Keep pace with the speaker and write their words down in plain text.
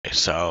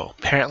so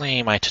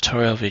apparently my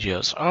tutorial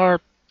videos are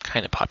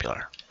kind of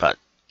popular, but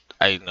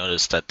I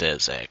noticed that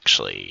there's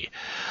actually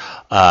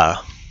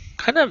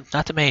kind of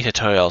not that many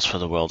tutorials for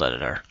the world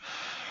editor,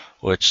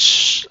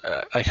 which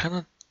I kind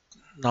of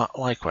not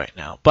like right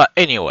now. But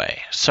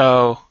anyway,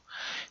 so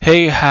here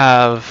you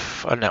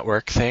have a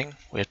network thing.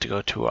 We have to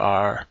go to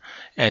our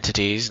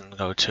entities and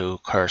go to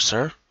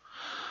cursor,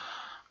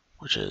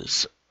 which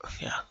is,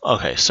 yeah.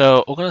 Okay,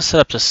 so we're going to set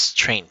up this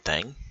train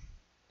thing,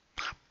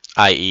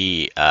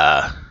 i.e.,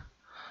 for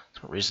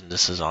some reason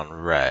this is on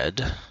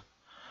red.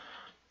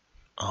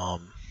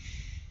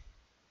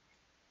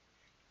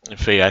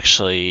 If we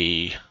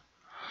actually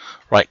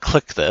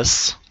right-click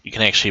this, you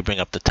can actually bring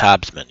up the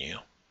tabs menu.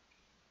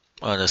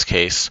 Well, in this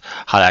case,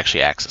 how to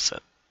actually access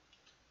it.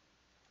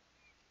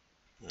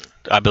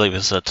 I believe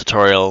there's a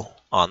tutorial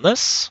on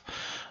this.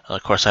 And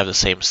of course, I have the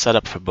same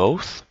setup for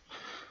both.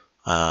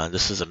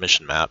 This is a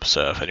mission map,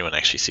 so if anyone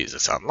actually sees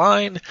this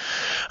online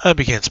and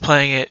begins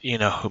playing it, you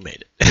know who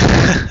made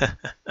it.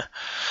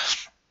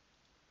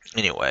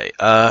 Anyway,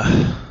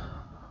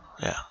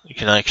 yeah, you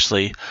can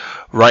actually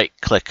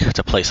right-click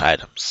to place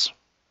items.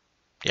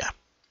 Yeah,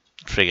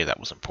 figured that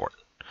was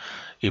important,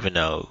 even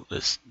though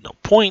there's no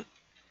point,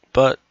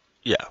 but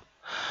yeah.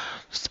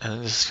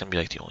 And this is going to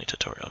be like the only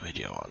tutorial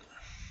video on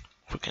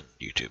freaking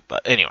YouTube,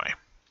 but anyway.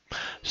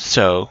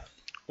 So,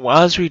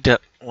 while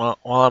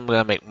I'm going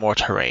to make more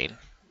terrain,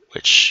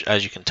 which,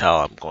 as you can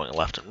tell, I'm going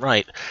left and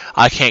right,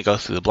 I can't go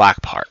through the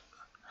black part.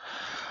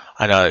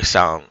 I know I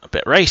sound a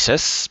bit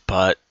racist,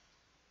 but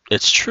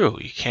it's true.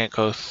 You can't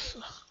go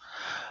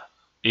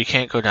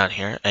down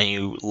here, and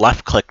you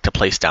left-click to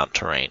place down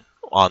terrain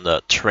on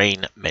the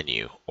terrain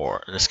menu,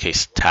 or in this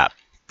case, tab.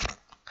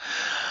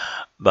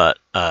 But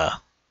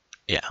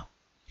yeah.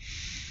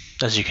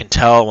 As you can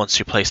tell, once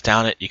you place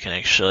down it, you can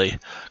actually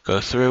go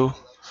through.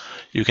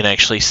 You can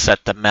actually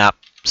set the map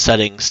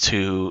settings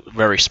to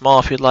very small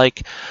if you'd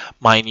like.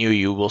 Mind you,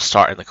 you will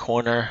start in the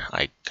corner.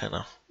 I kind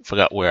of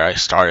forgot where I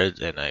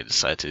started, and I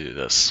decided to do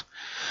this.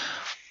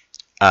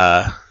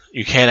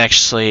 You can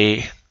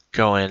actually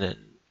go in and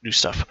do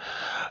stuff.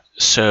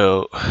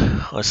 So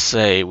let's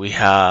say we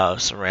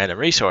have some random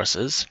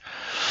resources.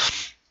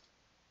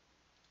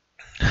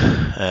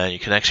 And you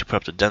can actually put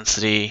up the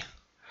density.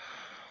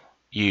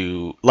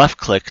 You left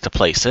click to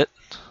place it.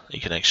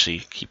 You can actually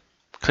keep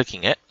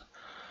clicking it.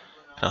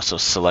 You can also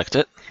select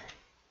it.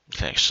 You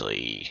can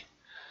actually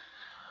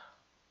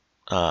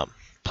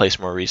place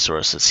more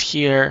resources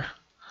here.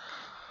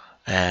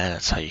 And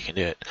that's how you can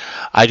do it.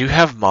 I do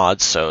have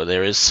mods, so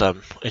there is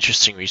some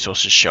interesting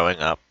resources showing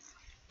up.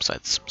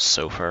 Besides some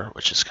sulfur,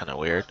 which is kind of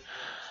weird.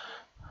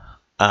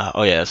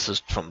 Oh yeah, this is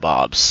from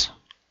Bob's.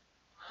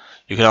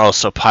 You can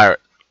also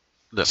pirate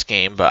this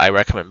game, but I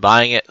recommend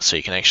buying it so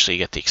you can actually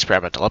get the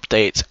experimental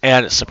updates,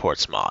 and it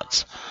supports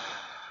mods.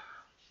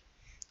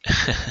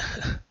 I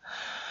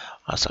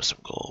also have some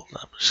gold.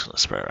 I'm just going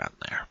to spread around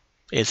there.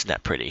 Isn't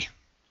that pretty?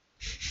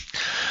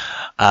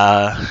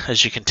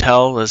 As you can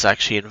tell, there's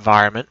actually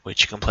environment,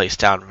 which you can place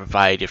down a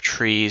variety of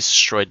trees,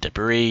 destroyed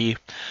debris.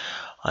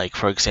 Like,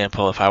 for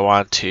example, if I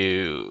want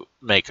to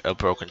make a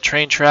broken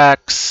train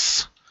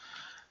tracks,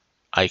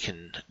 I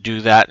can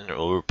do that and it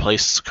will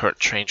replace the current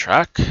train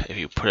track. If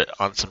you put it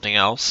on something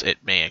else, it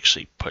may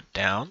actually put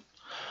down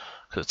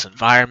because it's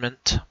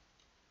environment.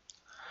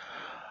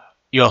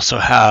 You also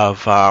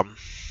have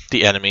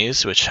the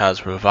enemies, which has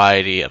a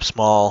variety of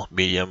small,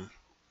 medium,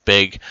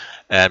 big,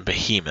 and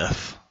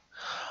behemoth.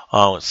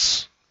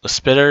 It's the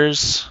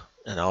spitters,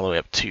 and all the way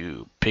up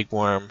to big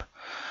worm,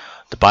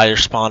 the biter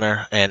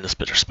spawner, and the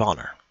spitter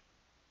spawner.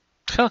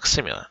 It's kind of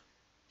similar.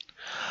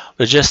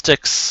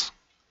 Logistics,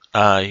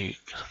 you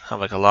have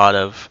like a lot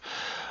of,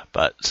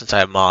 but since I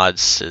have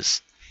mods,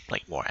 there's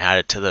like more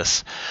added to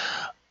this.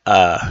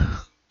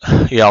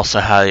 You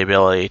also have the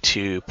ability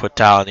to put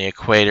down the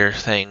equator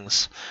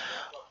things.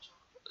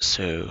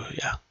 So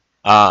yeah,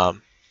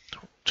 trying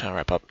to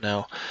wrap up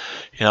now.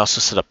 You can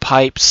also set up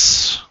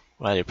pipes,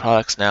 variety of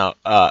products. Now,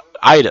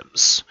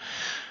 items.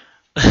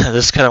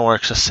 This kind of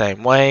works the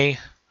same way.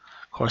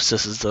 Of course,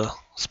 this is the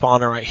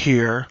spawner right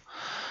here,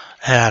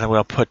 and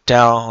we'll put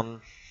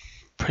down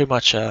pretty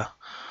much a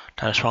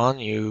time spawn.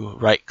 You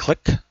right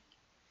click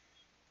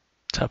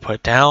to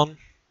put down.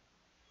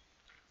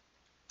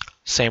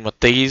 Same with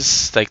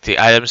these, like the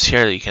items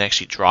here that you can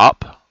actually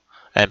drop,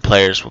 and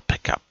players will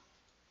pick up.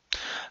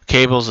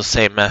 Cable's the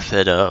same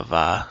method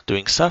of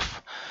doing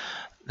stuff.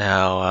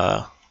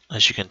 Now,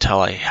 as you can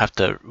tell, I have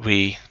to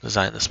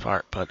redesign this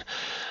part, but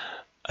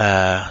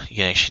you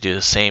can actually do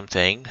the same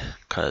thing,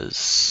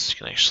 because you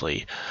can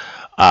actually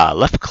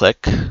left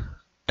click and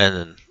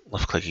then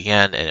left click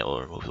again, and it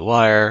will remove the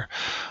wire.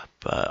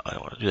 But I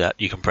don't want to do that.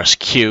 You can press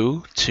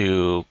Q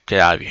to get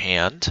out of your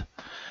hand.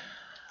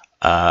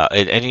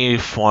 In any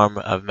form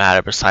of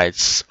matter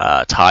besides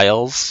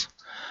tiles.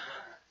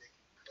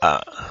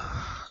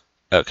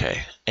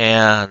 Okay,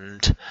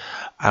 and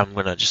I'm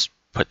gonna just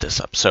put this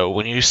up. So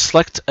when you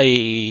select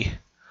a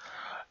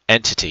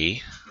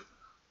entity,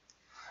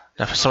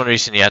 now for some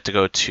reason you have to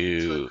go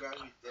to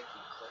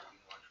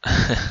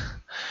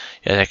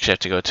You actually have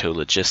to go to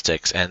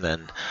logistics and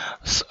then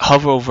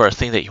hover over a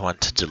thing that you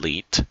want to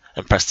delete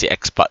and press the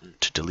X button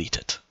to delete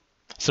it.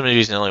 Some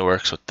reason it only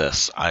works with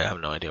this. I have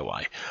no idea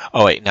why.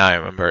 Oh wait, now I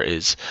remember.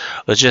 Is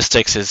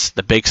logistics is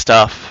the big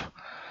stuff,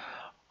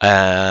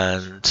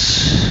 and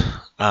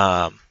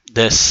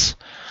this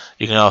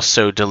you can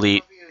also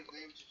delete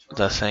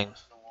the thing,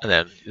 and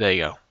then there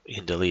you go. You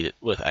can delete it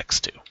with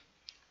X2.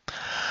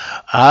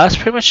 That's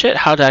pretty much it.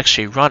 How to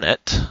actually run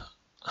it,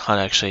 how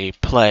to actually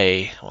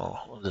play.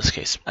 Well, in this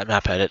case,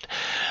 map edit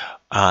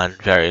on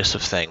various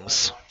of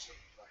things.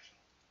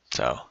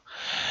 So,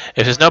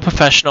 if there's no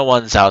professional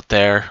ones out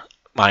there,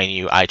 mind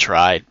you, I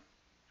tried.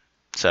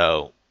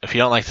 So, if you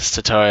don't like this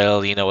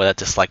tutorial, you know what that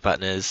dislike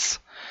button is.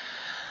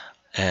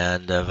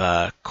 And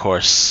of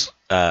course,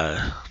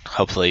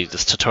 hopefully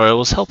this tutorial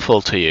was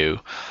helpful to you,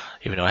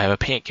 even though I have a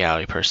paint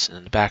gallery person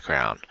in the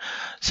background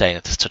saying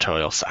that this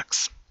tutorial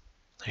sucks.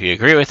 If you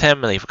agree with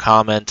him, leave a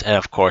comment, and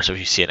of course if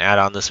you see an ad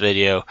on this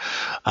video,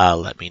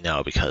 let me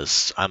know,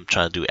 because I'm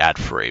trying to do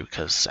ad-free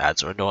because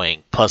ads are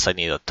annoying, plus I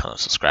need a ton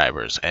of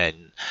subscribers, and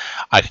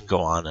I can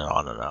go on and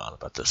on and on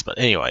about this. But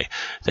anyway,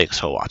 thanks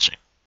for watching.